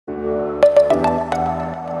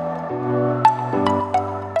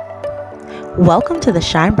Welcome to the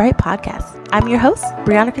Shine Bright Podcast. I'm your host,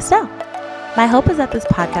 Brianna Castell. My hope is that this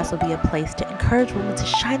podcast will be a place to encourage women to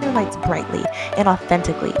shine their lights brightly and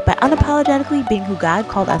authentically by unapologetically being who God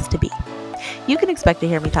called us to be. You can expect to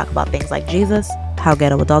hear me talk about things like Jesus, how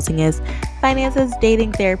ghetto adulting is, finances,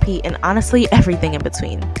 dating, therapy, and honestly, everything in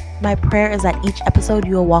between. My prayer is that each episode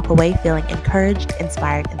you will walk away feeling encouraged,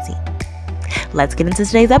 inspired, and seen. Let's get into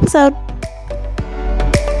today's episode.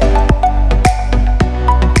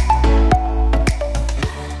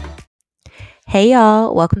 Hey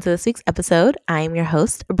y'all, welcome to this week's episode. I am your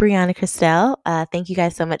host, Brianna Castell. Thank you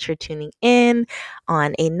guys so much for tuning in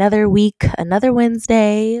on another week, another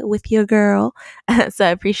Wednesday with your girl. So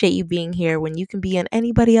I appreciate you being here when you can be on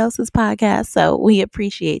anybody else's podcast. So we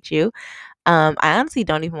appreciate you. I honestly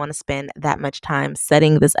don't even want to spend that much time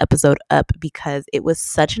setting this episode up because it was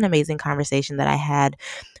such an amazing conversation that I had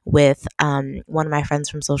with one of my friends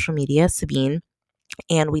from social media, Sabine,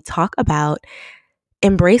 and we talk about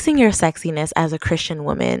embracing your sexiness as a Christian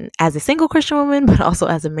woman, as a single Christian woman, but also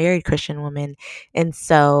as a married Christian woman. And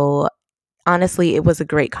so, honestly, it was a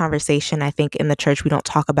great conversation. I think in the church, we don't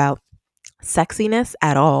talk about sexiness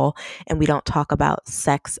at all, and we don't talk about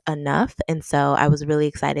sex enough. And so, I was really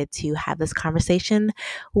excited to have this conversation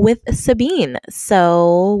with Sabine.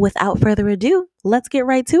 So, without further ado, let's get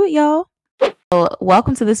right to it, y'all.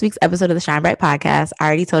 Welcome to this week's episode of the Shine Bright Podcast. I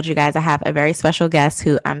already told you guys I have a very special guest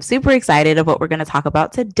who I'm super excited of what we're going to talk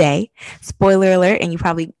about today. Spoiler alert, and you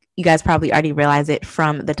guys probably already realize it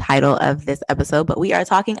from the title of this episode, but we are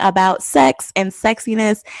talking about sex and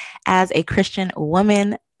sexiness as a Christian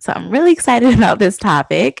woman. So I'm really excited about this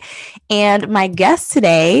topic. And my guest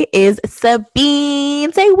today is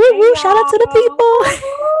Sabine. Say woo woo, shout out to the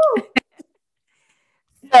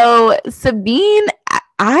people. So Sabine,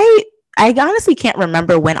 I honestly can't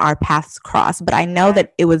remember when our paths crossed, but I know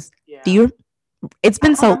that it was, it's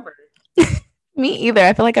been so, me either.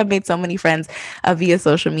 I feel like I've made so many friends via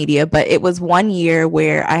social media, but it was one year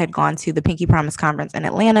where I had gone to the Pinky Promise conference in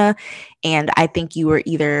Atlanta. And I think you were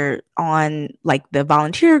either on like the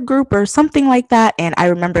volunteer group or something like that. And I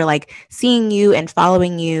remember like seeing you and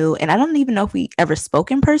following you. And I don't even know if we ever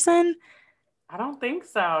spoke in person. I don't think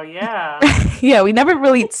so. Yeah. Yeah, we never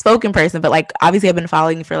really spoke in person, but like obviously I've been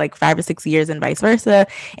following you for like 5 or 6 years and vice versa.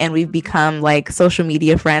 And we've become like social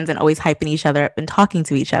media friends and always hyping each other up and talking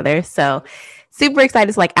to each other. So super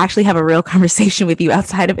excited to like actually have a real conversation with you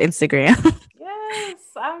outside of Instagram. Yes,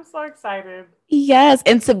 I'm so excited. Yes.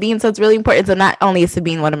 And Sabine, so it's really important. So not only is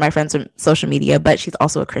Sabine one of my friends from social media, but she's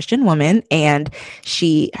also a Christian woman. And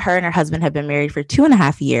her and her husband have been married for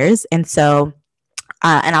 2.5 years. And so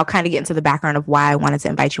and I'll kind of get into the background of why I wanted to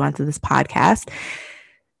invite you onto this podcast.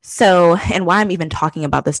 So, and why I'm even talking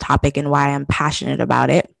about this topic and why I'm passionate about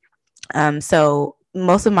it. So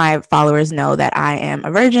most of my followers know that I am a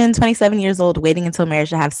virgin, 27 years old, waiting until marriage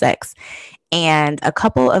to have sex. And a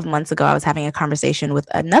couple of months ago, I was having a conversation with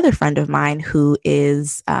another friend of mine who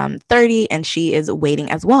is 30 and she is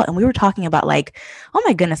waiting as well. And we were talking about like, oh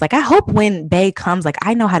my goodness, like I hope when Bae comes, like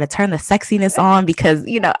I know how to turn the sexiness on because,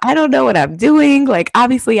 I don't know what I'm doing. Like,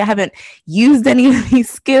 obviously I haven't used any of these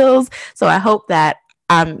skills. So I hope that,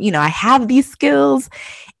 I have these skills.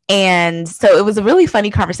 And so it was a really funny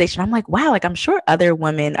conversation. I'm like, wow, like I'm sure other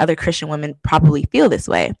Christian women probably feel this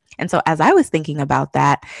way. And so as I was thinking about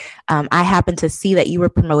that, I happened to see that you were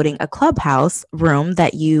promoting a Clubhouse room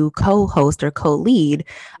that you co-host or co-lead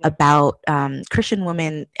about Christian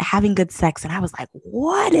women having good sex. And I was like,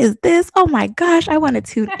 what is this? Oh my gosh, I want to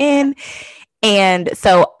tune in. And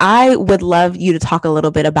so I would love you to talk a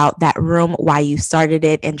little bit about that room, why you started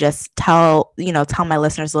it, and just tell my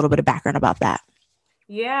listeners a little bit of background about that.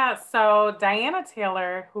 Yeah, so Diana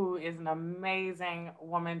Taylor, who is an amazing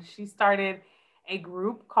woman, she started a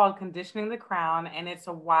group called Conditioning the Crown, and it's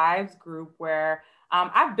a wives group where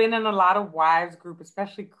I've been in a lot of wives group,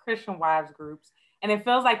 especially Christian wives groups, and it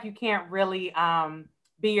feels like you can't really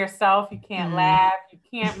be yourself, you can't laugh, you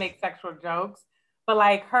can't make sexual jokes, but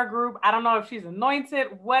like her group, I don't know if she's anointed,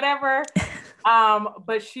 whatever,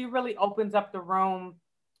 but she really opens up the room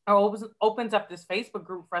or opens up this Facebook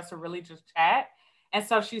group for us to really just chat. And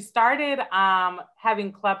so she started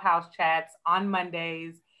having Clubhouse chats on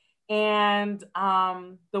Mondays. And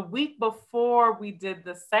the week before we did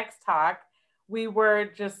the sex talk, we were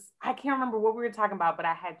I can't remember what we were talking about, but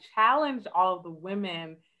I had challenged all of the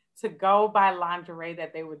women to go buy lingerie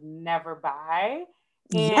that they would never buy.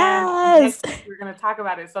 And next week we're going to talk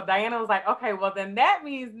about it. So Diana was like, okay, well then that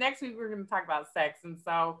means next week we're going to talk about sex. And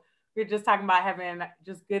so we're just talking about having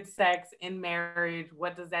just good sex in marriage.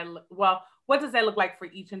 What what does that look like for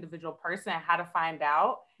each individual person and how to find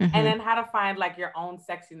out, and Mm-hmm. then how to find like your own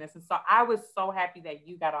sexiness. And so I was so happy that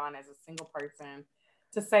you got on as a single person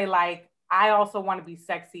to say like, I also want to be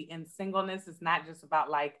sexy in singleness. It's not just about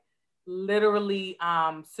like literally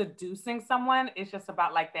seducing someone. It's just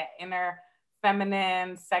about like that inner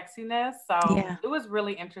feminine sexiness. So Yeah. it was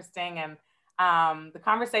really interesting. And the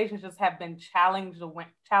conversations just have been challenging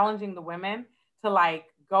the women to like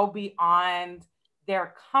go beyond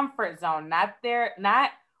their comfort zone,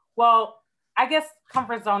 not well, I guess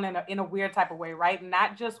comfort zone in a weird type of way, right?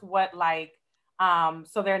 Not just what like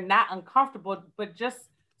so they're not uncomfortable, but just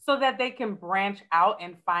so that they can branch out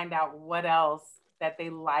and find out what else that they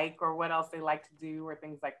like or what else they like to do or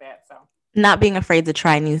things like that. So Not being afraid to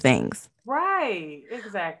try new things. right,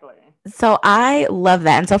 exactly. So I love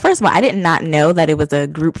that. And so first of all, I did not know that it was a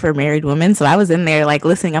group for married women. So I was in there like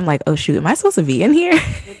listening. I'm like, oh shoot, am I supposed to be in here?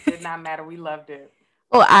 It did not matter. We loved it.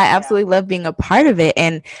 Well, I Yeah. absolutely love being a part of it.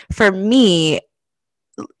 And for me,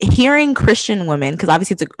 hearing Christian women, because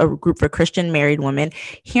obviously it's a group for Christian married women,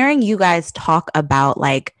 hearing you guys talk about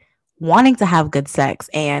like wanting to have good sex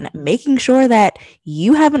and making sure that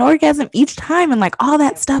you have an orgasm each time and like all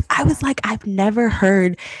that stuff, I was like, I've never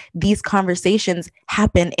heard these conversations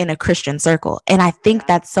happen in a Christian circle. And I think Yeah.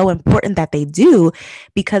 that's so important that they do,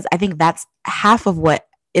 because I think that's half of what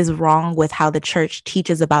is wrong with how the church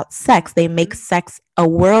teaches about sex. They make sex a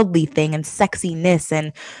worldly thing and sexiness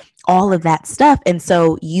and all of that stuff. And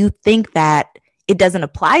so you think that it doesn't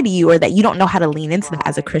apply to you or that you don't know how to lean into that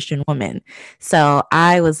as a Right. Christian woman. So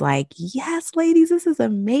I was like, yes, ladies, this is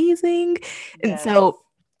amazing. And Yes. so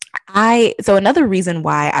another reason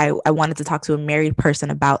why I wanted to talk to a married person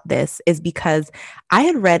about this is because I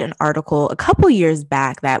had read an article a couple years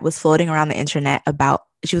back that was floating around the internet about,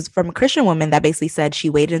 she was from a Christian woman that basically said she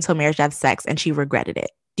waited until marriage to have sex and she regretted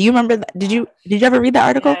it. Do you remember that? Did you ever read the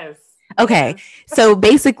article? Yes. Okay. Yes. So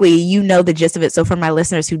basically, you know the gist of it. So for my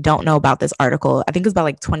listeners who don't know about this article, I think it was about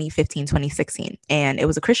like 2015, 2016. And it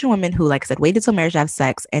was a Christian woman who, like I said, waited till marriage to have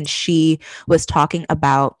sex. And she was talking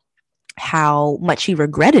about how much she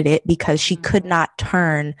regretted it because she could not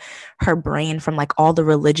turn her brain from like all the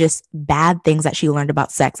religious bad things that she learned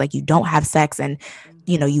about sex. Like you don't have sex and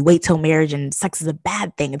you wait till marriage and sex is a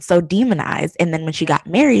bad thing. It's so demonized. And then when she got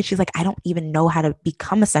married, she's like, I don't even know how to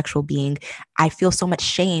become a sexual being. I feel so much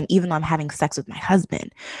shame, even though I'm having sex with my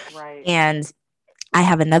husband. Right. And I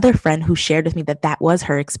have another friend who shared with me that that was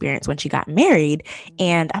her experience when she got married.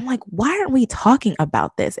 And I'm like, why aren't we talking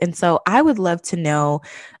about this? And so I would love to know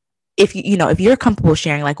if if you're comfortable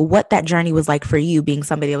sharing like what that journey was like for you, being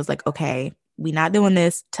somebody that was like, okay, we not doing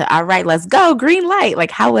this, to all right, let's go, green light.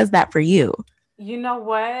 Like, how was that for you? You know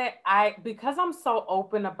what? Because I'm so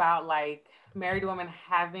open about like married women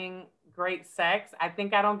having great sex, I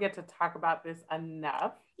think I don't get to talk about this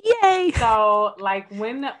enough. Yay. So like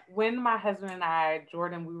when my husband and I,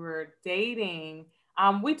 Jordan, we were dating,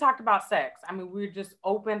 we talked about sex. I mean, we were just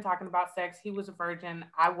open talking about sex. He was a virgin,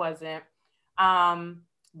 I wasn't. Um,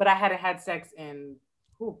 but I hadn't had sex in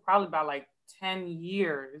probably about like 10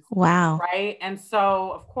 years. Wow. Right. And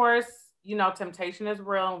so of course, temptation is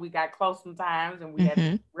real and we got close sometimes and we had to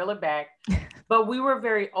Mm-hmm. reel it back. But we were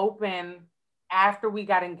very open after we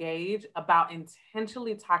got engaged about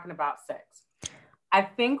intentionally talking about sex. I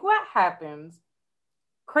think what happens,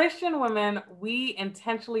 Christian women, we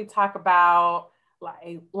intentionally talk about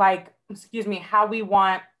excuse me, how we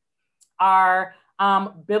want our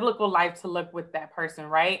biblical life to look with that person,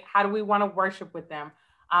 right? How do we want to worship with them?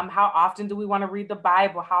 How often do we want to read the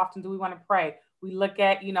Bible? How often do we want to pray? We look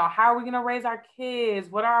at, how are we going to raise our kids?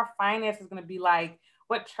 What are our finances going to be like?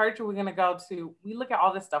 What church are we going to go to? We look at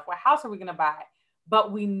all this stuff. What house are we going to buy?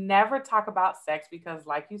 But we never talk about sex because,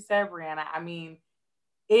 like you said, Brianna, I mean,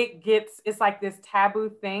 it's like this taboo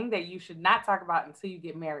thing that you should not talk about until you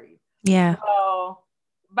get married. Yeah. So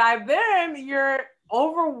by then you're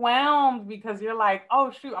overwhelmed because you're like, oh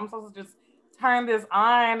shoot, I'm supposed to just turn this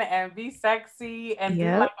on and be sexy and do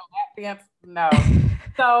like Yep. a lap dance. No.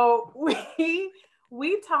 So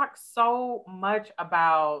we talk so much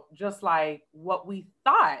about just like what we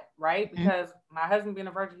thought, right? Mm-hmm. Because my husband being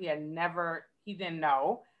a virgin, he didn't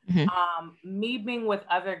know. Mm-hmm. Me being with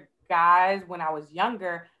other guys when I was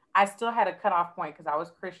younger, I still had a cutoff point because I was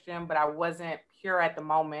Christian, but I wasn't pure at the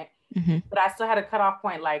moment. Mm-hmm. But I still had a cutoff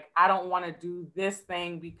point. Like, I don't want to do this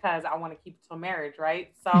thing because I want to keep it till marriage,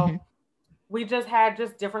 right? Mm-hmm. So we just had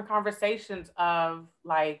just different conversations of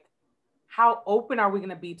like, how open are we going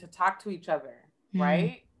to be to talk to each other, Mm-hmm.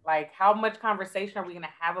 right? Like, how much conversation are we going to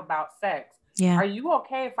have about sex? Yeah. Are you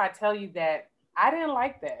okay if I tell you that I didn't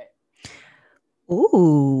like that?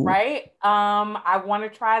 Ooh. Right? I want to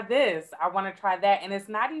try this. I want to try that. And it's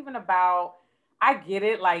not even about I get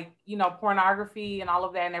it, like, pornography and all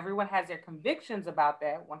of that, and everyone has their convictions about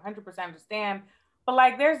that. 100% understand. But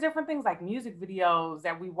like, there's different things like music videos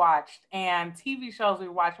that we watched and TV shows we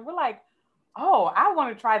watched, and we're like, oh, I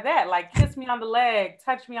want to try that. Like, kiss me on the leg,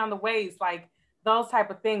 touch me on the waist, like those type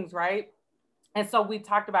of things, right? And so we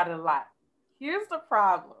talked about it a lot. Here's the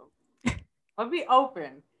problem. I'll be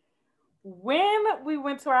open. When we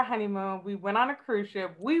went to our honeymoon, we went on a cruise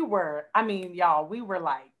ship. I mean, y'all, we were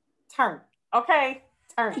like turned, okay?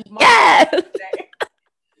 Turned most of Yes. the day.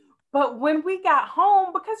 But when we got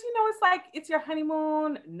home, because it's like it's your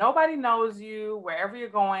honeymoon, nobody knows you, wherever you're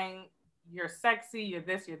going, you're sexy, you're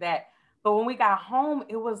this, you're that. But when we got home,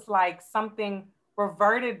 it was like something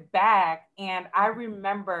reverted back. And I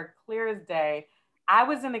remember clear as day, I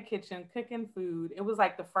was in the kitchen cooking food. It was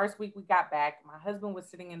like the first week we got back. My husband was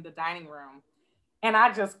sitting in the dining room and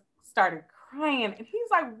I just started crying. And he's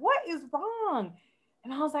like, "What is wrong?"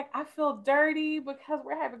 And I was like, "I feel dirty because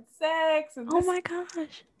we're having sex and Oh this." my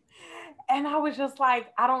gosh. And I was just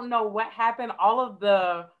like, I don't know what happened. All of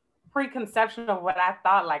the preconception of what I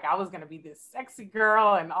thought, like I was going to be this sexy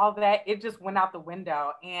girl and all that, it just went out the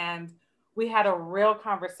window. And we had a real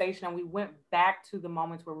conversation. We went back to the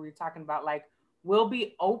moments where we were talking about, like, we'll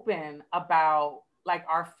be open about like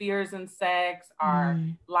our fears in sex, our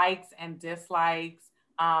Mm. likes and dislikes,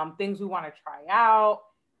 things we want to try out,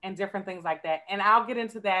 and different things like that. And I'll get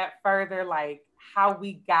into that further, like how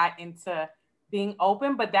we got into being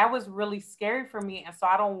open, but that was really scary for me. And so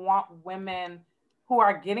I don't want women who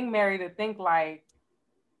are getting married to think like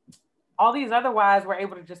all these other wives were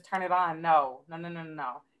able to just turn it on. No, no, no, no,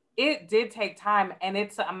 no. It did take time, and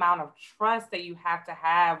it's an amount of trust that you have to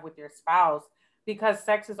have with your spouse, because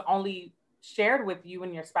sex is only shared with you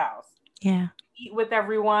and your spouse. Yeah. Eat with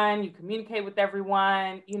everyone, you communicate with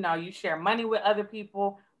everyone, you share money with other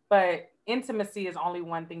people, but intimacy is only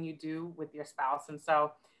one thing you do with your spouse. And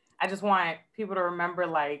so I just want people to remember,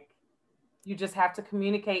 like, you just have to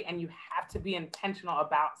communicate and you have to be intentional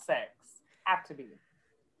about sex. Have to be.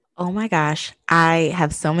 Oh my gosh, I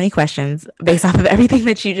have so many questions based off of everything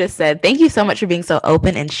that you just said. Thank you so much for being so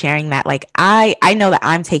open and sharing that. Like I know that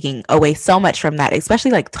I'm taking away so much from that,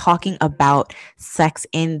 especially like talking about sex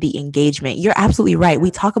in the engagement. You're absolutely right.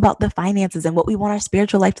 We talk about the finances and what we want our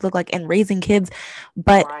spiritual life to look like and raising kids,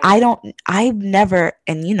 but Right. I've never,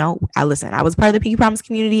 and I listen, I was part of the Pinky Promise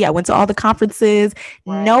community. I went to all the conferences.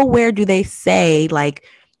 Right. Nowhere do they say like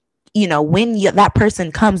when that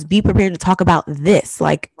person comes, be prepared to talk about this,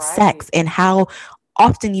 like Right. sex and how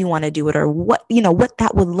often you want to do it or what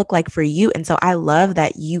that would look like for you. And so I love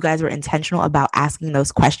that you guys were intentional about asking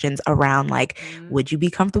those questions around like, Mm-hmm. would you be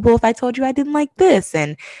comfortable if I told you I didn't like this?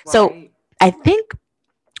 And so Right. I think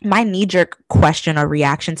my knee jerk question or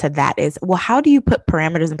reaction to that is, well, how do you put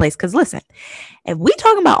parameters in place? Because listen, if we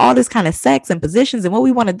talking about all this kind of sex and positions and what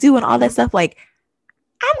we want to do and all that Mm-hmm. stuff, like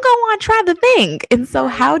I'm going to want to try the thing. And so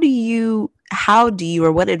Right.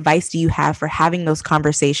 or what advice do you have for having those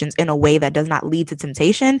conversations in a way that does not lead to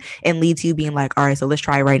temptation and lead to you being like, all right, so let's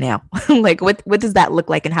try it right now. Like what does that look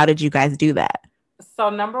like and how did you guys do that?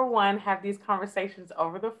 So number one, have these conversations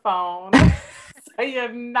over the phone. So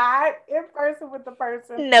you're not in person with the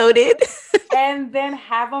person. Noted. And then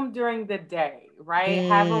have them during the day, right?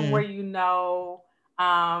 Have them where Mm,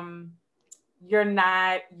 um you're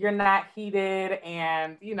not heated,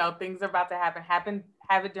 and things are about to happen.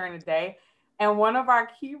 Have it during the day. And one of our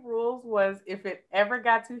key rules was, if it ever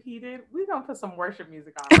got too heated, we're gonna put some worship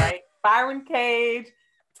music on, right? Byron Cage,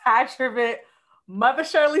 Ty Tribbett, Mother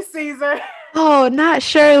Shirley Caesar. oh, not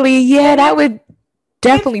Shirley. Yeah, And that would it's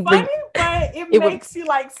definitely funny, bring but it it would. makes you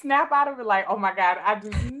like snap out of it, like, oh my God, I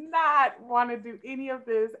do not want to do any of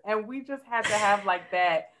this. And we just had to have like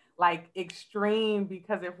that, like extreme,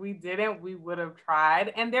 because if we didn't, we would have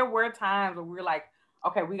tried. And there were times where we were like,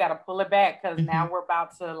 okay, we got to pull it back because Mhm. now we're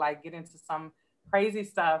about to like get into some crazy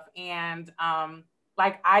stuff. And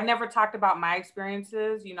like, I never talked about my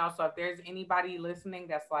experiences, so if there's anybody listening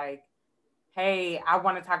that's like, hey, I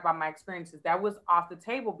want to talk about my experiences, that was off the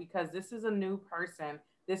table, because this is a new person.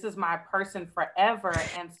 This is my person forever.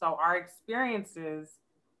 And so our experiences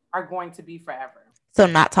are going to be forever. So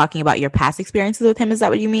not talking about your past experiences with him, is that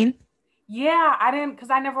what you mean? Yeah, I didn't, because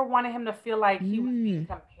I never wanted him to feel like he was being Mm,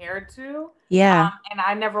 compared to. yeah. And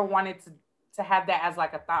I never wanted to have that as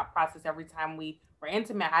like a thought process every time we were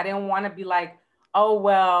intimate. I didn't want to be like, oh,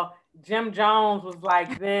 well, Jim Jones was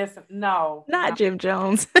like this. No, no. Not Jim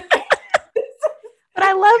Jones. But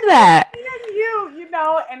I love that.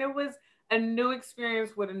 And it was a new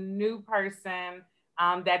experience with a new person,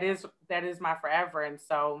 that is my forever. And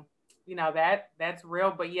so that's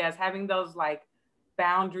real. But yes, having those like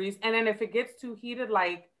boundaries, and then if it gets too heated,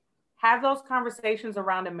 like have those conversations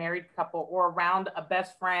around a married couple or around a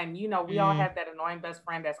best friend. You know, we all Mm, have that annoying best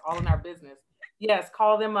friend that's all in our business. Yes,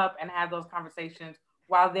 call them up and have those conversations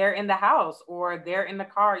while they're in the house or they're in the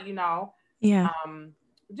car, you know. yeah.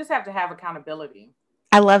 We just have to have accountability.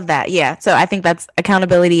 I love that. Yeah. So I think that's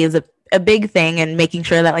accountability is a big thing, and making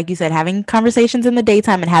sure that, like you said, having conversations in the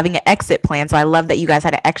daytime and having an exit plan. So I love that you guys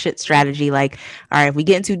had an exit strategy. Like, all right, if we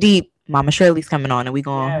get too deep, Mama Shirley's coming on and we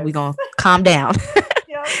Yes. gonna calm down.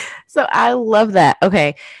 Yep. So I love that.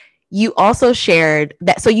 Okay. You also shared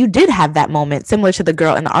that, so you did have that moment similar to the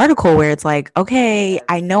girl in the article where it's like, okay, Yes.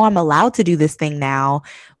 I know I'm allowed to do this thing now,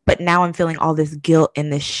 but now I'm feeling all this guilt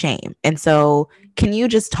and this shame. And so can you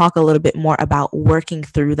just talk a little bit more about working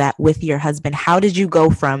through that with your husband? How did you go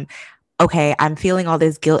from, okay, I'm feeling all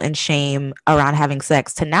this guilt and shame around having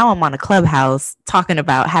sex, to now I'm on a clubhouse talking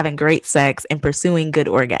about having great sex and pursuing good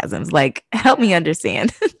orgasms? Like, help me Yeah.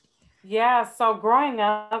 understand. Yeah, so growing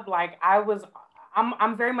up, like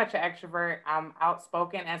I'm very much an extrovert. I'm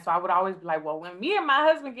outspoken, and so I would always be like, well, when me and my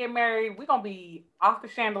husband get married, we're gonna be off the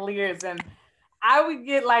chandeliers, and I would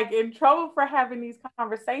get like in trouble for having these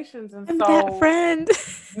conversations. And I'm that so, friend.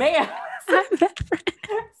 man, I'm that friend.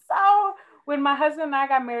 so when my husband and I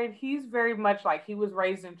got married, he's very much like he was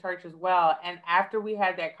raised in church as well. And after we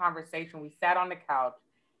had that conversation, we sat on the couch,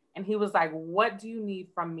 and he was like, "What do you need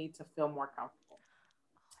from me to feel more comfortable?"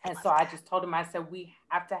 And so I just told him, I said, we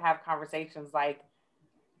have to have conversations. Like,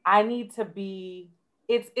 I need to be,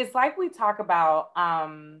 it's like we talk about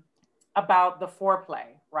the foreplay,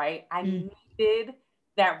 right? I Mm, needed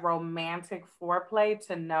that romantic foreplay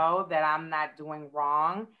to know that I'm not doing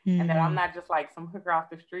wrong and that I'm mm. not just like some hooker off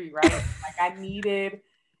the street, right? Like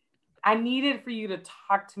I needed for you to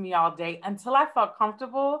talk to me all day until I felt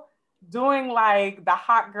comfortable doing like the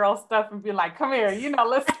hot girl stuff and be like, come here,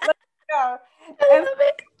 let's go. I And love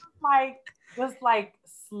it. like just like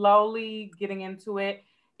slowly getting into it.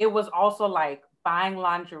 It was also like buying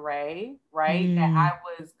lingerie, right? That Mm. I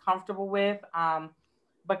was comfortable with.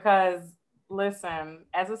 Because listen,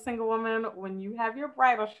 as a single woman, when you have your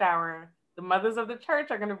bridal shower, the mothers of the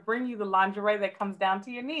church are gonna bring you the lingerie that comes down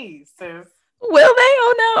to your knees, sis. Will they?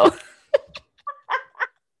 Oh no.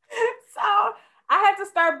 So I had to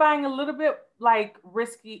start buying a little bit like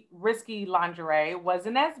risky lingerie. It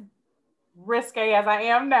wasn't as risque as I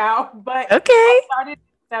am now, but I Okay. started to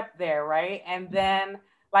step there, right? And then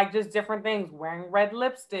like just different things, wearing red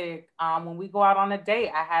lipstick. When we go out on a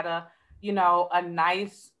date, I had a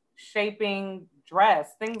nice shaping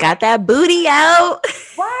dress, things Got like that booty out.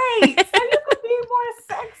 right. So you could be more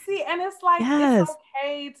sexy. And it's like, it's Yes.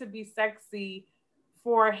 okay to be sexy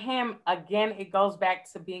for him. Again, it goes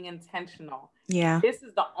back to being intentional. Yeah. This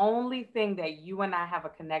is the only thing that you and I have a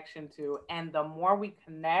connection to. And the more we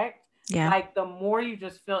connect, Yeah. like the more you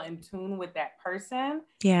just feel in tune with that person.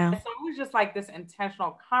 Yeah. And so it was just like this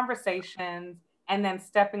intentional conversations and then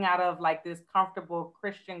stepping out of like this comfortable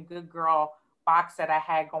Christian good girl box that I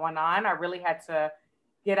had going on. I really had to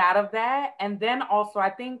get out of that. And then also, I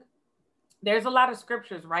think there's a lot of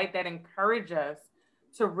scriptures, right, that encourage us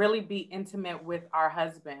to really be intimate with our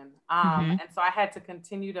husband. Hmm. And so I had to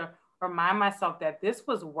continue to remind myself that this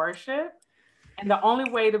was worship. And the only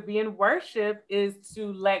way to be in worship is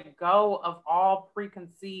to let go of all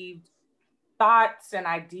preconceived thoughts and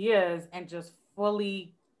ideas and just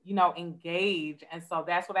fully, engage. And so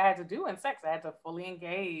that's what I had to do in sex. I had to fully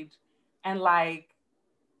engage and like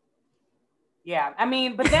yeah, I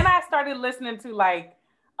mean, but then I started listening to like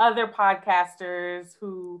other podcasters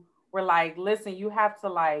who were like, listen, you have to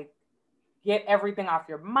like get everything off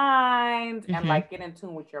your mind and Hmm. like get in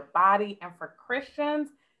tune with your body. And for Christians,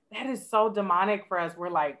 that is so demonic for us. We're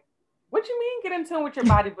like, what you mean get in tune with your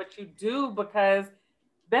body? But you do, because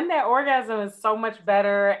then that orgasm is so much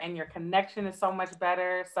better and your connection is so much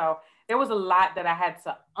better. So there was a lot that I had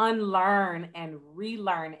to unlearn and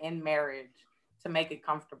relearn in marriage to make it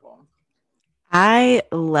comfortable. I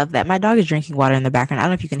love that. My dog is drinking water in the background. I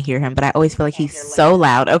don't know if you can hear him, but I always feel like Can't he's hear so Lincoln.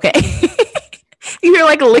 loud. Okay. You hear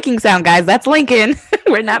like a licking sound, guys. That's Lincoln.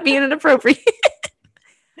 We're not being inappropriate.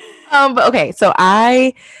 But okay. So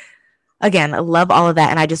I, again, love all of that.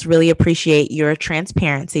 And I just really appreciate your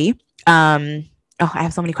transparency. Oh, I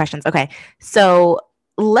have so many questions. Okay. So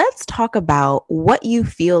let's talk about what you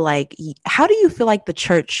feel like. How do you feel like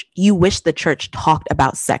you wish the church talked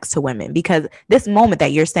about sex to women? Because this moment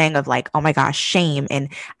that you're saying of like, oh my gosh, shame, and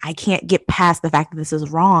I can't get past the fact that this is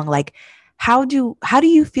wrong. Like, how do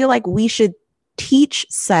you feel like we should teach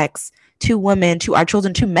sex to women, to our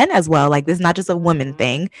children, to men as well? Like, this is not just a woman Mhm.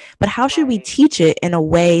 thing, but how should we Right. teach it in a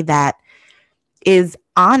way that is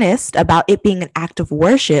honest about it being an act of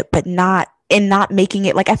worship, but not and not making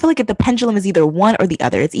it like, I feel like the pendulum is either one or the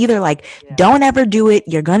other. It's either like, Yeah. don't ever do it,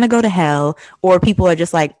 you're gonna go to hell, or people are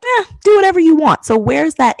just like, do whatever you want. So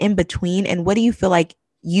where's that in between, and what do you feel like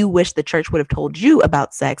you wish the church would have told you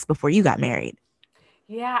about sex before you got married?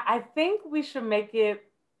 Yeah, I think we should make it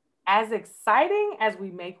as exciting as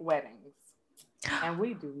we make weddings. And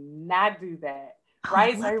we do not do that. Oh, I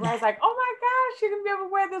Right? So love everybody's that. like, oh my gosh, you're gonna be able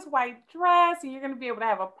to wear this white dress and you're gonna be able to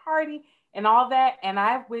have a party and all that. And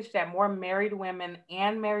I wish that more married women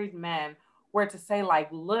and married men were to say, like,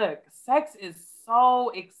 look, sex is so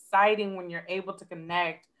exciting when you're able to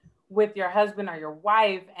connect with your husband or your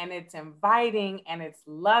wife, and it's inviting and it's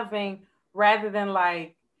loving, rather than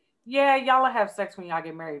like, yeah, y'all will have sex when y'all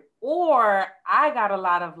get married. Or I got a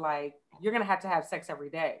lot of like, you're gonna have to have sex every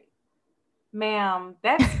day. Ma'am,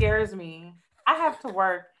 that scares me. I have to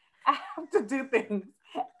work. I have to do things.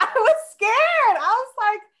 I was scared. I was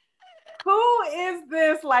like, who is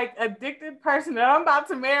this like addicted person that I'm about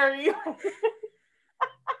to marry?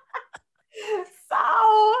 So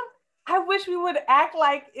I wish we would act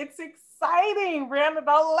like it's exciting. Brianna,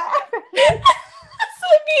 don't laugh. So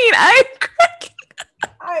mean. I,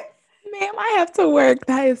 Ma'am, I have to work.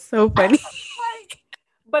 That is so funny. like,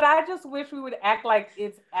 but I just wish we would act like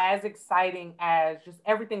it's as exciting as just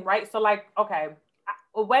everything, right? So, like, okay,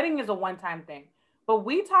 a wedding is a one time thing, but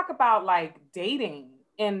we talk about like dating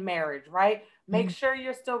in marriage, right? Make Mm. sure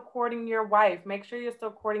you're still courting your wife, make sure you're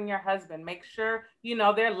still courting your husband, make sure you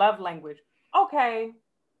know their love language. Okay,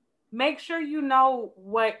 make sure you know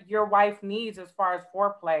what your wife needs as far as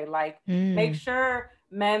foreplay. Like, make Mm. sure,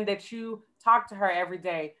 men, that you talk to her every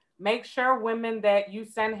day. Make sure, women, that you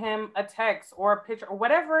send him a text or a picture or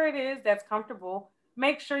whatever it is that's comfortable.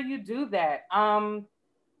 Make sure you do that.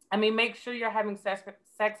 I mean, make sure you're having sex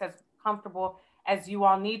as comfortable as you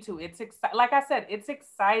all need to. Like I said, it's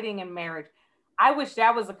exciting in marriage. I wish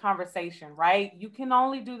that was a conversation, right? You can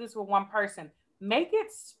only do this with one person. Make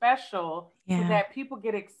it special so Yeah. that people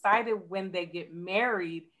get excited when they get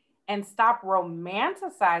married and stop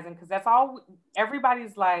romanticizing, because that's all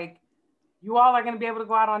everybody's like, you all are going to be able to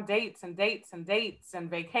go out on dates and dates and dates and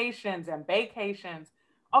vacations and vacations.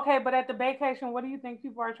 Okay, but at the vacation, what do you think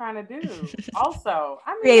people are trying to do? Also,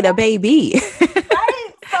 I mean, Create a baby. right?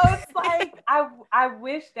 So it's like I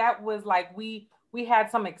wish that was like we had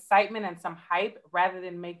some excitement and some hype rather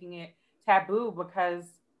than making it taboo, because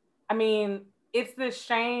I mean, it's the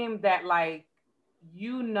shame that like,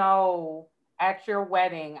 you know, at your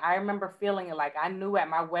wedding, I remember feeling it, like I knew at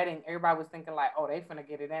my wedding everybody was thinking like, oh, they finna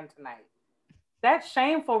get it in tonight. That's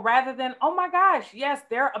shameful, rather than, oh my gosh, yes,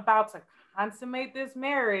 they're about to consummate this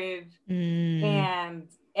marriage Mm. and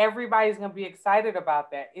everybody's gonna be excited about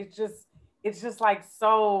that. It's just like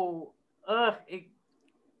so, it,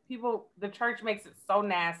 people, the church makes it so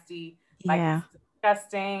nasty, like Yeah. it's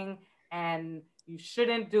disgusting, and you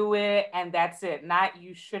shouldn't do it, and that's it. Not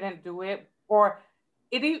you shouldn't do it, or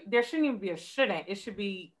there shouldn't even be a shouldn't. It should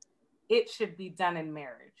be done in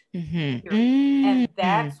marriage, period. And Mm.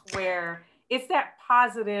 that's where it's that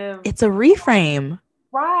positive, It's a reframe.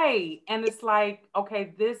 right? And it's like,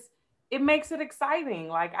 okay, this, it makes it exciting.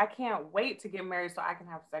 Like, I can't wait to get married so I can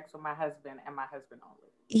have sex with my husband and my husband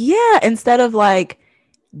only. Yeah. Instead of like,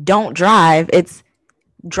 don't drive, it's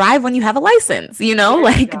drive when you have a license, There you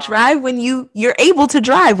like go. drive when you're able to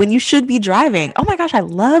drive, when you should be driving. Oh my gosh, I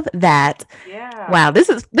love that. Wow, Yeah, this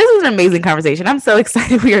is an amazing conversation. I'm so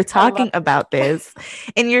excited we are I love talking it. about this,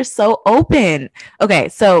 and you're so open. Okay,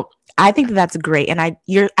 so I think that that's great, and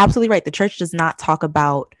you're absolutely right. The church does not talk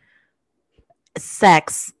about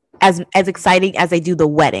sex as exciting as they do the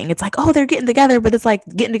wedding. It's like, oh, they're getting together, but it's like,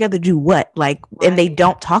 getting together to do what? Like, and they Right.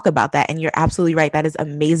 don't talk about that. And you're absolutely right. That is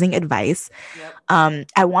amazing advice. Yep.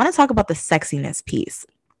 I want to talk about the sexiness piece,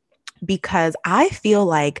 because I feel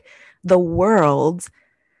like the world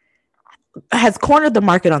has cornered the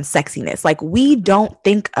market on sexiness. Like, we Mm-hmm. don't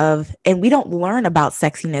think of, and we don't learn about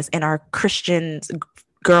sexiness in our Christian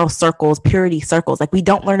girl circles, purity circles. Like, we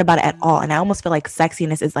don't learn about it at all. And I almost feel like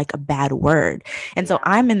sexiness is like a bad word. And so Yeah.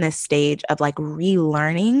 I'm in this stage of like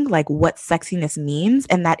relearning like what sexiness means,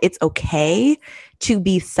 and that it's okay to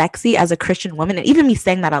be sexy as a Christian woman. And even me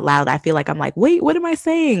saying that out loud, I feel like I'm like, wait, what am I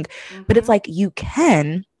saying? But it's Mm-hmm. like, you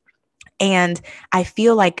can. And I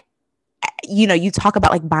feel like, you talk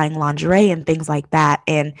about like buying lingerie and things like that.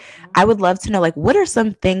 And I would love to know, like, what are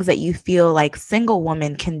some things that you feel like single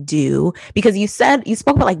women can do? Because you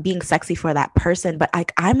spoke about like being sexy for that person, but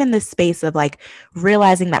like, I'm in this space of like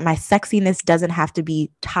realizing that my sexiness doesn't have to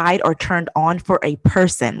be tied or turned on for a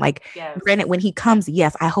person. Like, Yes. granted, when he comes,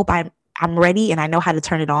 yes, I hope I'm ready and I know how to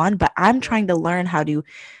turn it on, but I'm Yep. trying to learn how to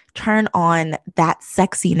turn on that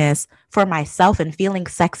sexiness for myself and feeling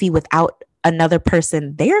sexy without another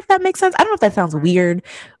person there, if that makes sense. I don't know if that sounds Right. weird,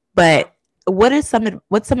 Yeah. but what's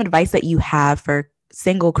some advice that you have for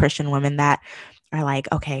single Christian women that are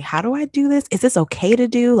like, okay, how do I do this? Is this okay to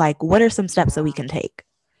do? Like, what are some steps that we Yeah. can take?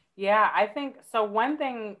 Yeah, I think so. One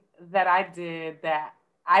thing that I did that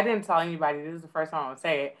I didn't tell anybody, this is the first time I would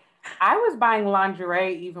say it. I was buying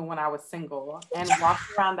lingerie even when I was single and walked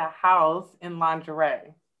around the house in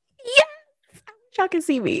lingerie. Yes, y'all can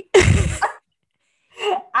see me.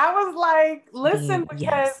 I was like, listen, because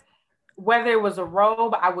Yes. whether it was a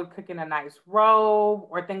robe, I would cook in a nice robe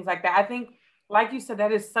or things like that. I think, like you said,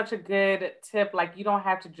 that is such a good tip. Like, you don't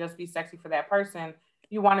have to just be sexy for that person.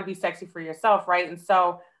 You want to be sexy for yourself, right? And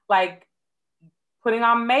so, like, putting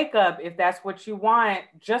on makeup if that's what you want,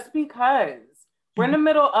 just because we're in the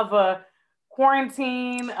middle of a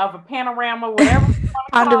quarantine, of a panorama, whatever you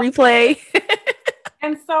want to On the call replay. it.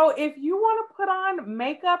 And so, if you want to put on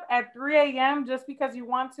makeup at 3 a.m. just because you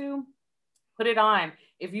want to, put it on.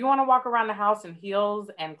 If you want to walk around the house in heels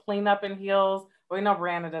and clean up in heels, well, you know,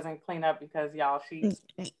 Brianna doesn't clean up because y'all, she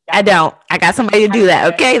I got the don't. I got somebody to I do that.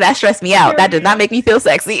 said, Okay. That stressed me out. That does not period. make me feel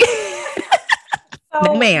sexy. No,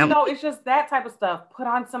 So, ma'am. it's just that type of stuff. Put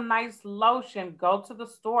on some nice lotion, go to the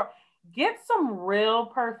store, get some real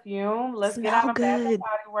perfume. Let's get out Smell of Bath and good.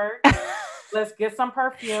 Body Works. Let's get some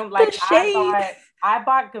perfume. The Like shade. I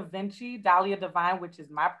bought Givenchy Dahlia Divine, which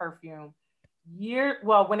is my perfume.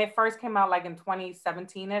 Well, when it first came out, like in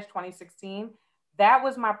 2017ish, 2016, that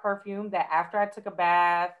was my perfume that after I took a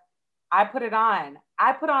bath, I put it on.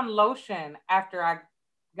 I put on lotion after I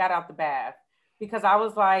got out the bath because I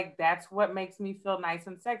was like, that's what makes me feel nice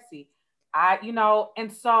and sexy.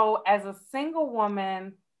 And so as a single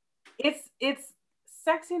woman, it's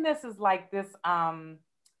sexiness is like this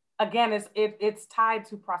again, it's tied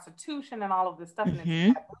to prostitution and all of this stuff, and it's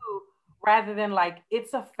Mm-hmm. taboo rather than like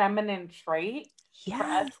it's a feminine trait for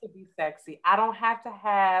us Yes. to be sexy. I don't have to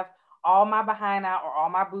have all my behind out or all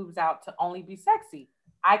my boobs out to only be sexy.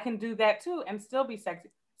 I can do that too and still be sexy.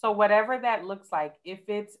 So whatever that looks like, if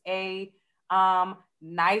it's a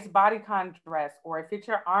nice bodycon dress or if it's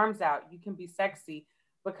your arms out, you can be sexy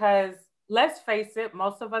because let's face it,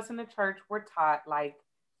 most of us in the church were taught like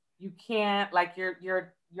you can't like your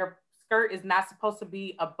skirt is not supposed to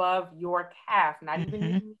be above your calf, not even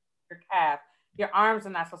Mm-hmm. your calf. Your arms are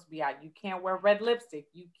not supposed to be out. You can't wear red lipstick.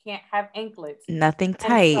 You can't have anklets. Nothing And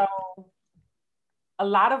tight. so a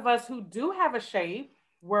lot of us who do have a shape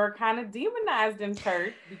were kind of demonized in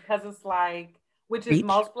church because it's like, which is Reach.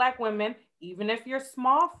 most black women, even if you're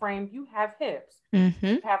small frame, you have hips, Mm-hmm.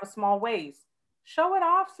 you have a small waist. Show it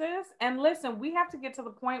off, sis. And listen, we have to get to the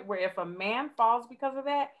point where if a man falls because of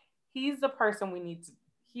that, he's the person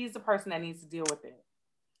he's the person that needs to deal with it.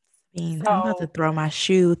 I'm about to So, throw my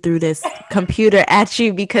shoe through this computer at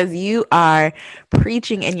you because you are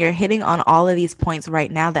preaching and you're hitting on all of these points right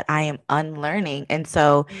now that I am unlearning. And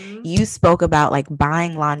so mhm, you spoke about like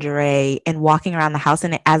buying lingerie and walking around the house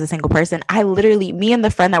in it as a single person. I literally, me and the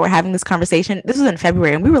friend that were having this conversation, this was in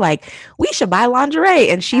February, and we were like, we should buy lingerie.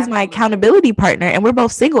 And she's my absolutely. accountability partner, and we're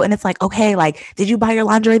both single. And it's like, okay, like, did you buy your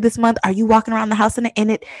lingerie this month? Are you walking around the house in it?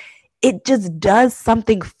 And it just does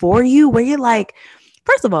something for you where you're like,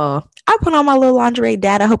 first of all, I put on my little lingerie.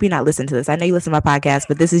 Dad, I hope you're not listening to this. I know you listen to my podcast,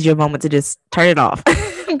 but this is your moment to just turn it off.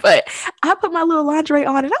 But I put my little lingerie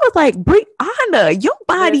on and I was like, Brianna, your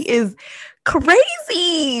body is Listen,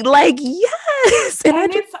 crazy. Like, yes. And I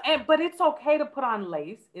and just, but it's okay to put on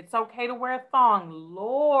lace. It's okay to wear a thong.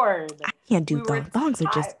 Lord, I can't do we were thongs. Thongs are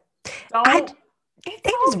taught. just, I, Don't. It's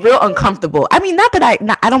they just real okay. uncomfortable. I mean,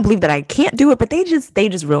 I don't believe that I can't do it, but they just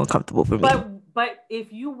real uncomfortable for me. But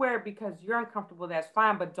if you wear it because you're uncomfortable, that's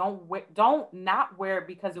fine. But don't not wear it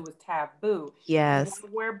because it was taboo. If you want Yes. to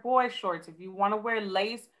wear boy shorts, if you want to wear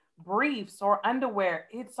lace briefs or underwear,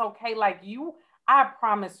 it's okay. Like I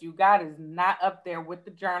promise you, God is not up there with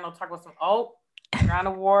the journal talking about some. Oh,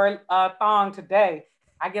 Brianna wore a thong today.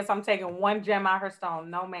 I guess I'm taking one gem out her stone.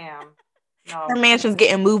 No, ma'am. Her No. mansion's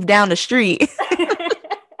getting moved down the street.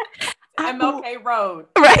 I, MLK Road.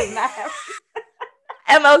 She right. is not happy.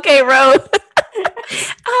 MLK Road.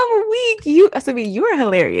 I'm weak. I mean, you are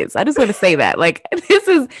hilarious. I just want to say that. Like, this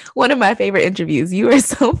is one of my favorite interviews. You are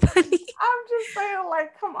so funny. I'm just saying,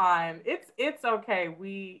 like, come on. It's okay.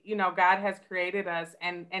 God has created us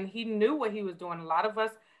and he knew what he was doing. A lot of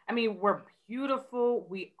us, I mean, we're beautiful,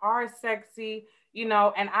 we are sexy, and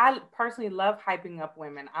I personally love hyping up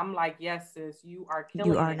women. I'm like, yes, sis, you are You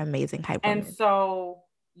killing are an it. amazing hype And woman. so,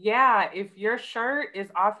 yeah, if your shirt is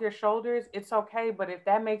off your shoulders, it's okay. But if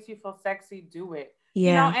that makes you feel sexy, do it.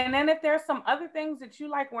 Yeah. And then if there's some other things that you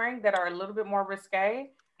like wearing that are a little bit more risque,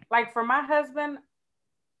 like for my husband,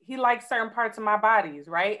 he likes certain parts of my bodies,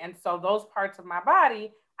 right? And so those parts of my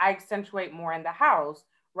body I accentuate more in the house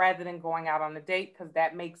rather than going out on a date because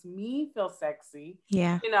that makes me feel sexy,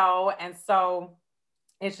 Yeah. and so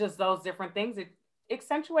it's just those different things that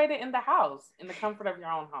accentuate it in the house, in the comfort of your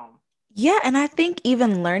own home. Yeah, and I think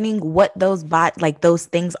even learning what like those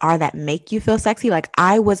things are that make you feel sexy. Like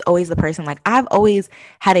I was always the person like I've always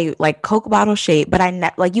had a like Coke bottle shape, but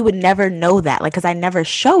like you would never know that like cuz I never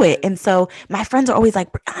show it. And so my friends are always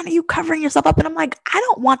like, "Brianna, you covering yourself up?" And I'm like, "I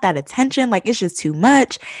don't want that attention. Like it's just too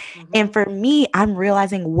much." And Mm-hmm. for me, I'm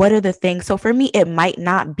realizing what are the things. So for me, it might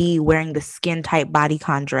not be wearing the skin tight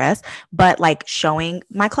bodycon dress, but like showing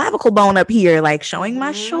my clavicle bone up here, like showing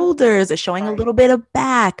my Mm-hmm. shoulders, or showing a Right. little bit of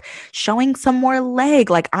back, showing some more leg.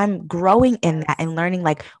 Like I'm growing in that Yes. and learning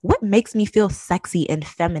like what makes me feel sexy and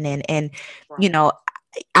feminine. And, you Right. know,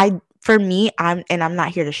 I for me, I'm not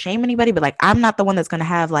here to shame anybody, but like I'm not the one that's gonna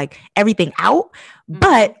have like everything out. Mm-hmm.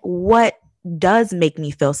 But what does make me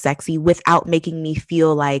feel sexy without making me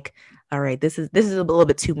feel like, all right, this is a little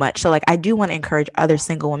bit too much. So like I do want to encourage other Yeah.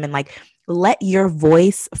 single women, like let your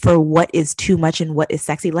voice for what is too much and what is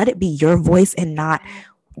sexy, let it be your voice and not Yeah.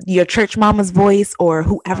 your church mama's voice or So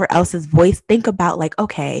whoever true. else's voice. Think about like,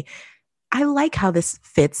 okay, I like how this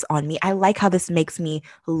fits on me. I like how this makes me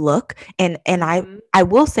look. And Mm-hmm. I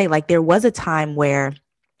will say like there was a time where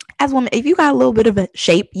as a woman, if you got a little bit of a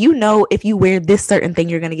shape, you know, if you wear this certain thing,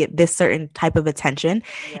 you're going to get this certain type of attention.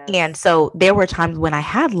 And Yes. so there were times when I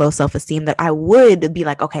had low self esteem that I would be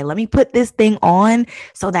like, okay, let me put this thing on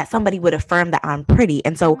so that somebody would affirm that I'm pretty.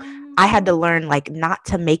 And so I had to Mm-hmm. learn like not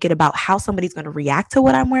to make it about how somebody's going to react to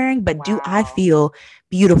what I'm wearing, but do I Wow. feel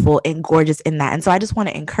beautiful and gorgeous in that? And so I just want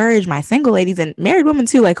to encourage my single ladies and married women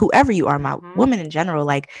too, like whoever you are, my Mm-hmm. women in general,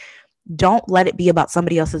 like don't let it be about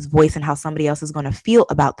somebody else's voice and how somebody else is going to feel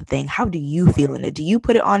about the thing. How do you feel Right. in it? Do you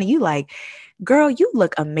put it on and you like, girl, you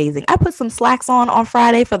look amazing. I put some slacks on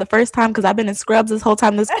Friday for the first time because I've been in scrubs this whole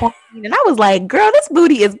time this quarantine. And I was like, girl, this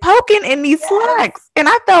booty is poking in these Yes. slacks. And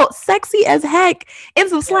I felt sexy as heck in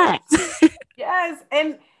some Yes. slacks. Yes.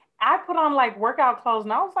 And I put on like workout clothes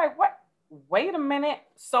and I was like, what? Wait a minute.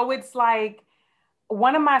 So it's like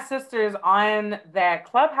one of my sisters on that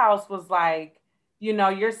clubhouse was like,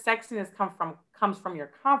 your sexiness comes from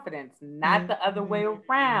your confidence, not the other way Mhm.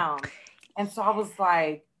 around. And so I was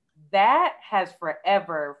like, that has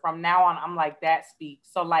forever from now on. I'm like, that speaks.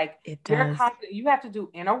 So like It you're does. confident, you have to do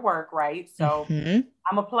inner work, right? So Hmm.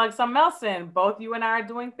 I'm gonna plug something else in. Both you and I are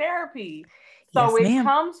doing therapy. So Yes, it ma'am.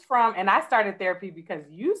 comes from, and I started therapy because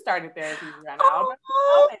you started therapy, Brianna. I don't know if you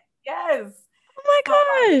know Oh, that. Yes. oh my So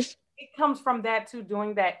like gosh. it comes from that too,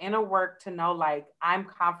 doing that inner work to know like I'm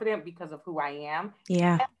confident because of who I am.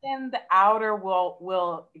 Yeah. And then the outer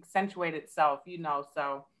will accentuate itself.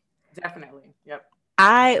 So definitely. Yep.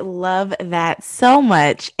 I love that so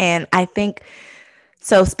much. And I think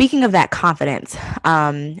so. Speaking of that confidence,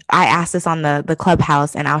 I asked this on the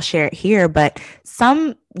clubhouse, and I'll share it here. But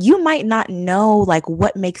some you might not know like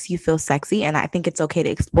what makes you feel sexy, and I think it's okay to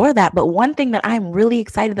explore that. But one thing that I'm really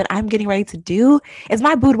excited that I'm getting ready to do is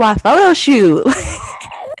my boudoir photo shoot.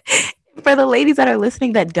 For the ladies that are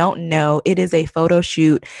listening that don't know, it is a photo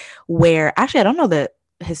shoot where actually I don't know the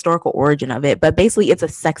historical origin of it, but basically it's a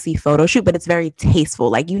sexy photo shoot, but it's very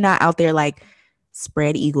tasteful. Like you're not out there like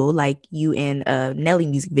spread eagle like you in a Nelly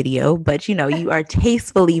music video, but you are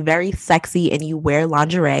tastefully very sexy and you wear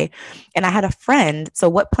lingerie. And I had a friend. So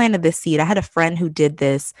what planted this seed? I had a friend who did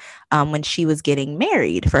this when she was getting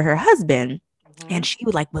married for her husband, and Mm-hmm. she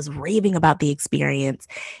would like was raving about the experience,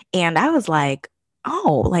 and I was like,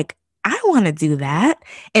 oh, like I want to do that.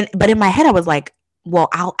 And but in my head I was like, well,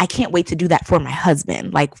 I can't wait to do that for my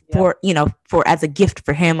husband, like Yep. for as a gift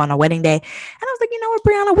for him on a wedding day. And I was like, you know what,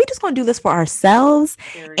 Brianna, we just gonna do this for ourselves.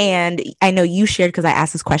 Period. And I know you shared, because I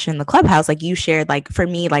asked this question in the clubhouse, like you shared, like for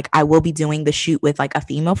me, like I will be doing the shoot with like a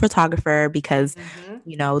female photographer because Mm-hmm.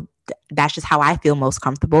 you know that's just how I feel most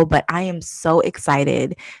comfortable. But I am so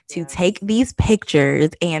excited to take Yes. these pictures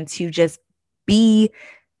and to just be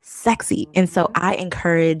sexy. And so Mm-hmm. I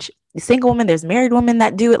encourage single women, there's married women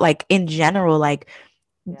that do it, like in general, like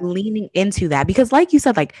Yes. leaning into that, because like you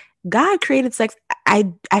said, like God created sex.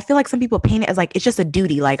 I feel like some people paint it as like it's just a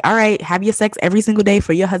duty, like all right, have your sex every single day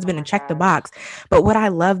for your Oh husband my and check the gosh. box. But what I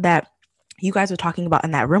love that you guys were talking about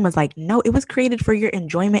in that room is like, no, it was created for your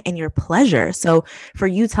enjoyment and your pleasure. So for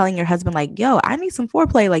you telling your husband like, yo, I need some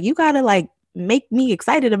foreplay, like you gotta like make me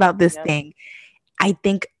excited about this Yep. thing. I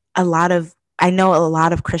think I know a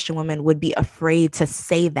lot of Christian women would be afraid to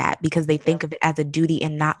say that because they think Yep. of it as a duty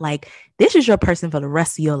and not like this is your person for the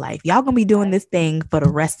rest of your life. Y'all gonna be doing Right. this thing for the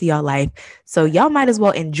rest of your life. So That's y'all might as true.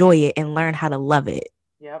 well enjoy it and learn how to love it.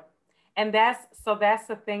 Yep. And that's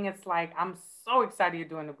the thing. It's like I'm so excited you're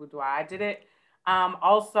doing the boudoir. I did it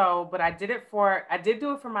also, but I did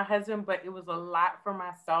do it for my husband, but it was a lot for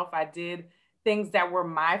myself. I did things that were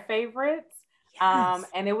my favorites. Yes.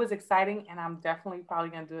 And it was exciting, and I'm definitely probably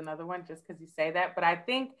gonna do another one just because you say that. But I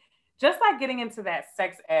think just like getting into that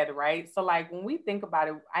sex ed, right? So like when we think about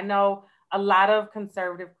it, I know a lot of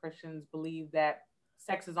conservative Christians believe that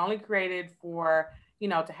sex is only created for,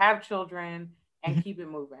 to have children and keep it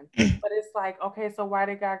moving. But it's like, okay, so why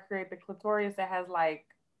did God create the clitoris that has like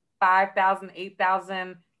 5,000,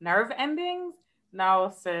 8,000 nerve endings?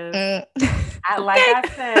 No, sis. Mm. Like Okay. I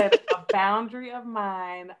said, a boundary of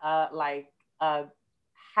mine, uh,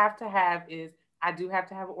 have to have is I do have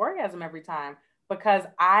to have an orgasm every time because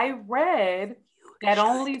I read You that should.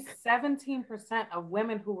 only 17% of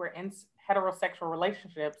women who were in heterosexual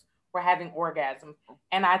relationships were having orgasms.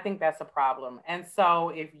 And I think that's a problem. And so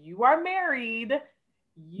if you are married,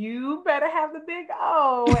 you better have the big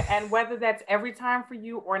O. And whether that's every time for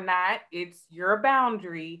you or not, it's your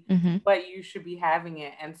boundary, Hmm. but you should be having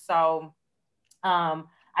it. And so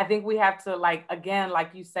I think we have to, like, again,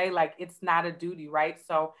 like you say, like it's not a duty, right?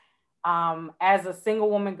 So as a single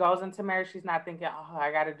woman goes into marriage, she's not thinking, oh,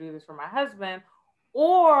 I got to do this for my husband,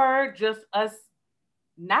 or just us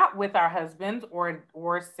not with our husbands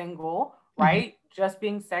or single, Hmm. right? Just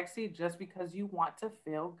being sexy just because you want to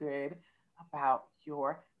feel good about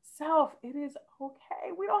yourself. It is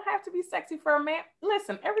okay. We don't have to be sexy for a man.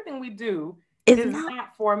 Listen, everything we do It's is not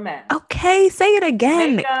not for men. okay. Say it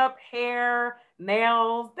again. Makeup, hair,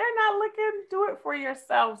 nails, they're not looking. Do it for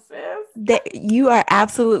yourself, sis. That you are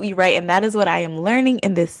absolutely right. And that is what I am learning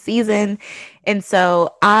in this season. And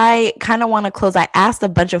so I kind of want to close. I asked a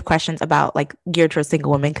bunch of questions about like geared towards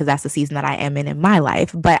single women because that's the season that I am in my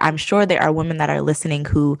life. But I'm sure there are women that are listening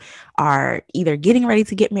who are either getting ready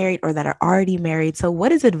to get married or that are already married. So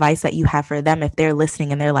what is advice that you have for them if they're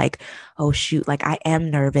listening and they're like, oh shoot, like I am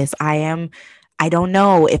nervous. I don't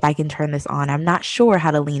know if I can turn this on. I'm not sure how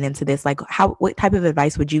to lean into this. Like what type of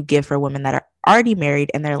advice would you give for women that are already married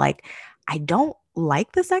and they're like, I don't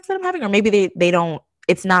like the sex that I'm having, or maybe they don't,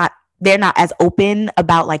 it's not, they're not as open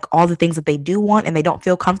about like all the things that they do want and they don't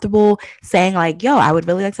feel comfortable saying like, yo, I would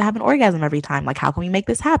really like to have an orgasm every time. Like, how can we make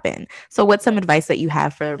this happen? So what's some advice that you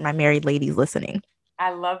have for my married ladies listening? I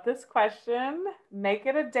love this question. Make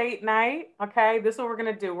it a date night. Okay. This is what we're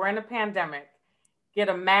going to do. We're in a pandemic. Get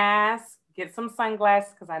a mask, get some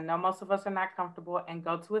sunglasses, because I know most of us are not comfortable, and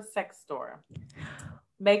go to a sex store.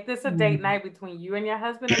 Make this a date night between you and your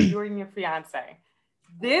husband or you and your fiance.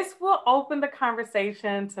 This will open the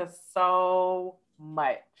conversation to so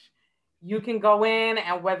much. You can go in,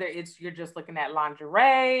 and whether it's you're just looking at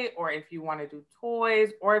lingerie, or if you want to do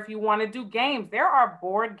toys, or if you want to do games, there are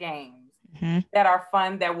board games Mm-hmm. that are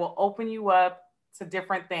fun that will open you up to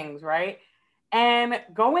different things, right? And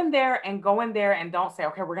go in there and don't say,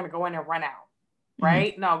 okay, we're going to go in and run out, Mm-hmm.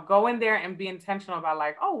 right? No, go in there and be intentional about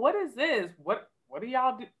like, oh, what is this? What do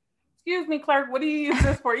y'all do? Excuse me, clerk, what do you use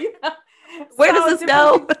this for? Where does So this different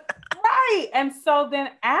go? things. Right. And so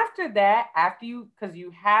then after that, after you, because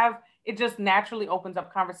you have, it just naturally opens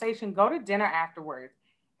up conversation, go to dinner afterwards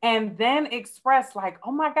and then express like,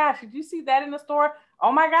 oh my gosh, did you see that in the store?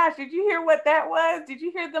 Oh my gosh, did you hear what that was? Did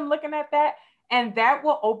you hear them looking at that? And that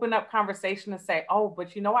will open up conversation to say, oh,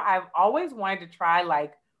 but you know what? I've always wanted to try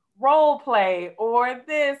like role play or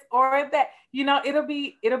this or that. It'll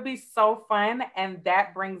be so fun, and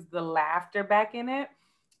that brings the laughter back in it.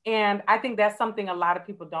 And I think that's something a lot of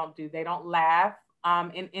people don't do. They don't laugh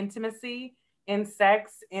in intimacy, in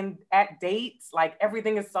sex, in at dates. Like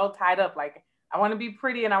everything is so tied up. Like I want to be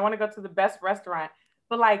pretty and I want to go to the best restaurant,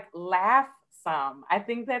 but like laugh some. I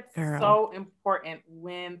think that's Girl. so important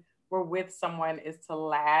when we're with someone, is to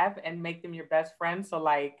laugh and make them your best friend. So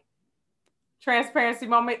like transparency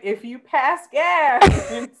moment. If you pass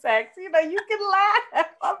gas in sex, you can laugh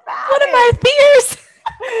about One of my it. fears.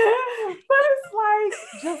 But it's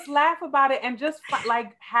like just laugh about it and just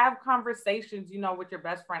like have conversations, with your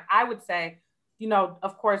best friend. I would say,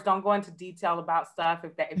 of course, don't go into detail about stuff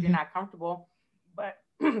if you're Mhm. not comfortable, but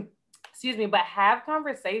excuse me, but have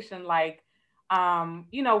conversation like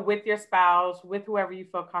with your spouse, with whoever you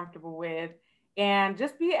feel comfortable with, and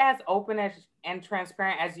just be as open as and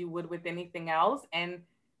transparent as you would with anything else. And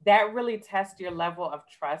that really tests your level of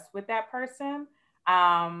trust with that person.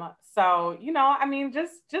 So I mean,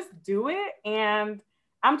 just do it. And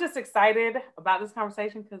I'm just excited about this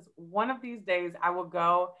conversation because one of these days I will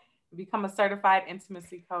go and become a certified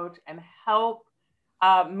intimacy coach and help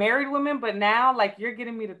married women. But now, like, you're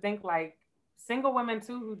getting me to think like single women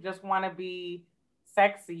too who just want to be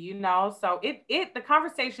sexy. So the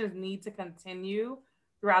conversations need to continue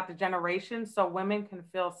throughout the generations so women can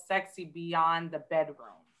feel sexy beyond the bedroom.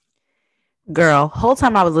 Girl, whole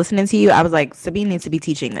time I was listening to you, I was like, Sabine needs to be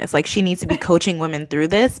teaching this. Like, she needs to be coaching women through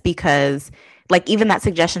this because, like, even that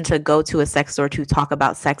suggestion to go to a sex store to talk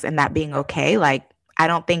about sex and that being okay, like, I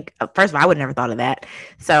don't think, first of all, I would never thought of that.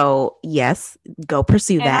 So, yes, go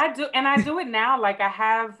pursue And that. I do it now. Like,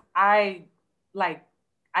 like,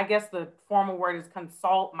 I guess the formal word is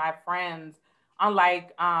consult my friends on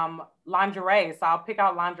like lingerie. So I'll pick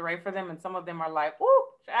out lingerie for them, and some of them are like, "Ooh,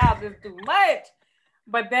 child, this is too much."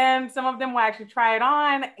 But then some of them will actually try it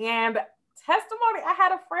on. And testimony, I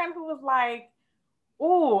had a friend who was like,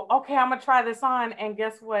 "Ooh, okay, I'm gonna try this on." And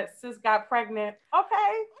guess what? Sis got pregnant.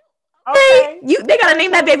 Okay, Hey, okay. they gotta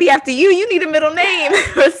name that baby after you. You need a middle name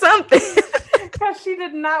or something. Because she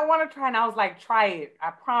did not want to try, and I was like, "Try it. I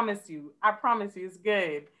promise you. I promise you, it's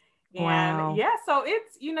good." And Wow. yeah, so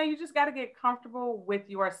it's, you just got to get comfortable with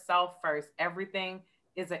yourself first. Everything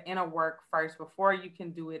is an inner work first before you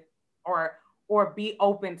can do it, or be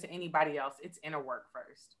open to anybody else. It's inner work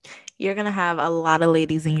first. You're going to have a lot of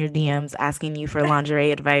ladies in your DMs asking you for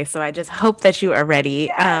lingerie advice. So I just hope that you are ready.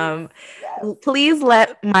 Yes. Yes. Please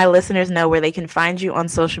let my listeners know where they can find you on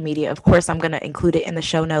social media. Of course, I'm going to include it in the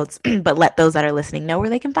show notes, but let those that are listening know where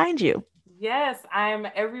they can find you. Yes, I'm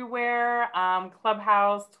everywhere.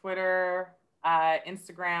 Clubhouse, Twitter,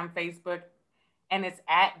 Instagram, Facebook, and it's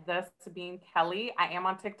at the Sabine Kelly. I am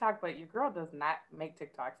on TikTok, but your girl does not make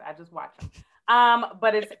TikToks. I just watch them.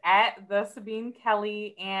 But it's at the Sabine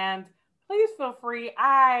Kelly, and please feel free.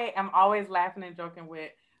 I am always laughing and joking with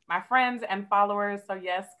my friends and followers. So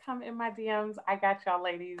yes, come in my DMs. I got y'all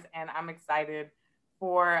ladies, and I'm excited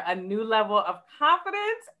for a new level of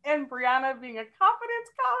confidence and Brianna being a confidence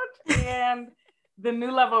coach and the new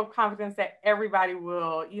level of confidence that everybody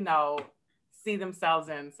will, see themselves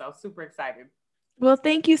in. So super excited. Well,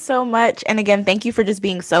 thank you so much. And again, thank you for just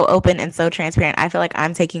being so open and so transparent. I feel like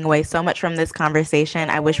I'm taking away so much from this conversation.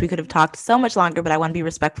 I wish we could have talked so much longer, but I want to be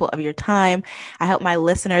respectful of your time. I hope my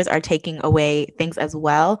listeners are taking away things as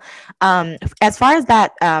well. As far as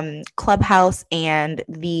that Clubhouse and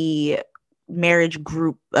the marriage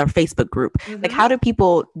group or Facebook group, like how do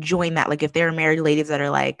people join that? Like if they're married ladies that are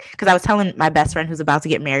like, because I was telling my best friend who's about to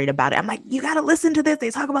get married about it, I'm like, you got to listen to this,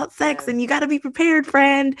 they talk about sex and you got to be prepared,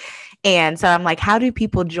 friend. And so I'm like, how do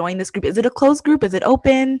people join this group? Is it a closed group? Is it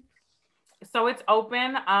open? So it's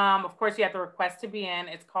open. Of course you have to request to be in.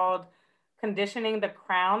 It's called Conditioning the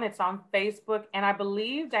Crown. It's on Facebook, and I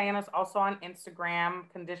believe Diana's also on Instagram,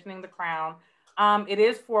 Conditioning the Crown. It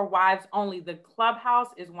is for wives only. The Clubhouse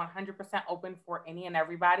is 100% open for any and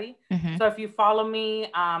everybody. So if you follow me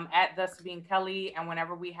at the Sabine Kelly, and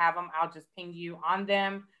whenever we have them, I'll just ping you on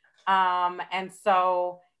them. And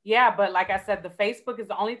so, yeah, but like I said, the Facebook is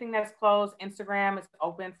the only thing that's closed. Instagram is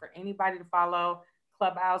open for anybody to follow.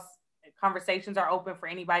 Clubhouse conversations are open for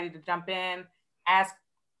anybody to jump in, ask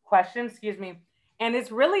questions, And it's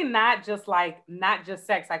really not just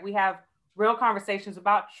sex. Like we have real conversations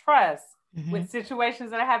about trust, with situations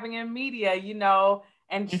that are happening in media,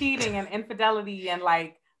 and cheating and infidelity and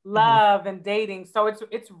like love and dating. So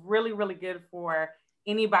it's really, really good for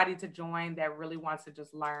anybody to join that really wants to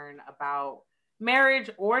just learn about marriage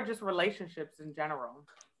or just relationships in general.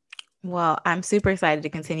 Well, I'm super excited to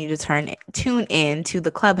continue to tune in to the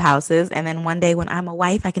clubhouses. And then one day when I'm a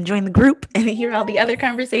wife, I can join the group and hear all the other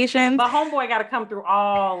conversations. But homeboy got to come through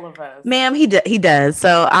all of us. Ma'am, he does.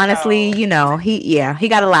 So honestly, he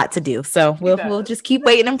got a lot to do. So we'll just keep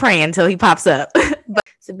waiting and praying until he pops up. But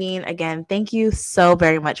Sabine, again, thank you so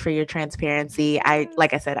very much for your transparency.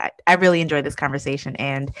 Like I said, I really enjoyed this conversation,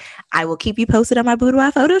 and I will keep you posted on my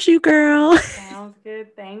boudoir photo shoot, girl. Sounds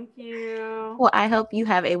good. Thank you. Well, I hope you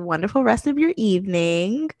have a wonderful rest of your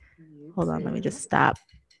evening. Hold on, let me just stop.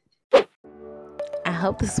 I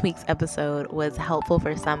hope this week's episode was helpful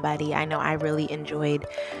for somebody. I know I really enjoyed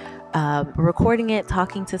recording it,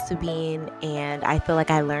 talking to Sabine, and I feel like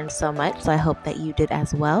I learned so much, so I hope that you did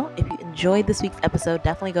as well. If you enjoyed this week's episode,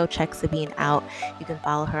 definitely go check Sabine out. You can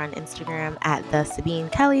follow her on Instagram at the Sabine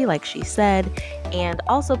Kelly, like she said, and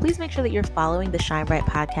also please make sure that you're following the Shine Bright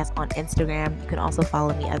podcast on Instagram. You can also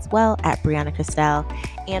follow me as well at Brianna Christelle,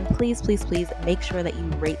 and please make sure that you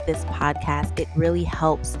rate this podcast. It really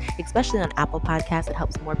helps, especially on Apple Podcasts. It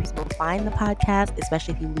helps more people find the podcast,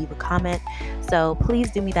 especially if you leave a comment. So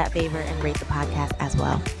please do me that favor and rate the podcast as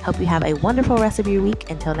well. Hope you have a wonderful rest of your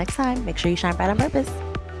week. Until next time, make sure you shine bright on purpose.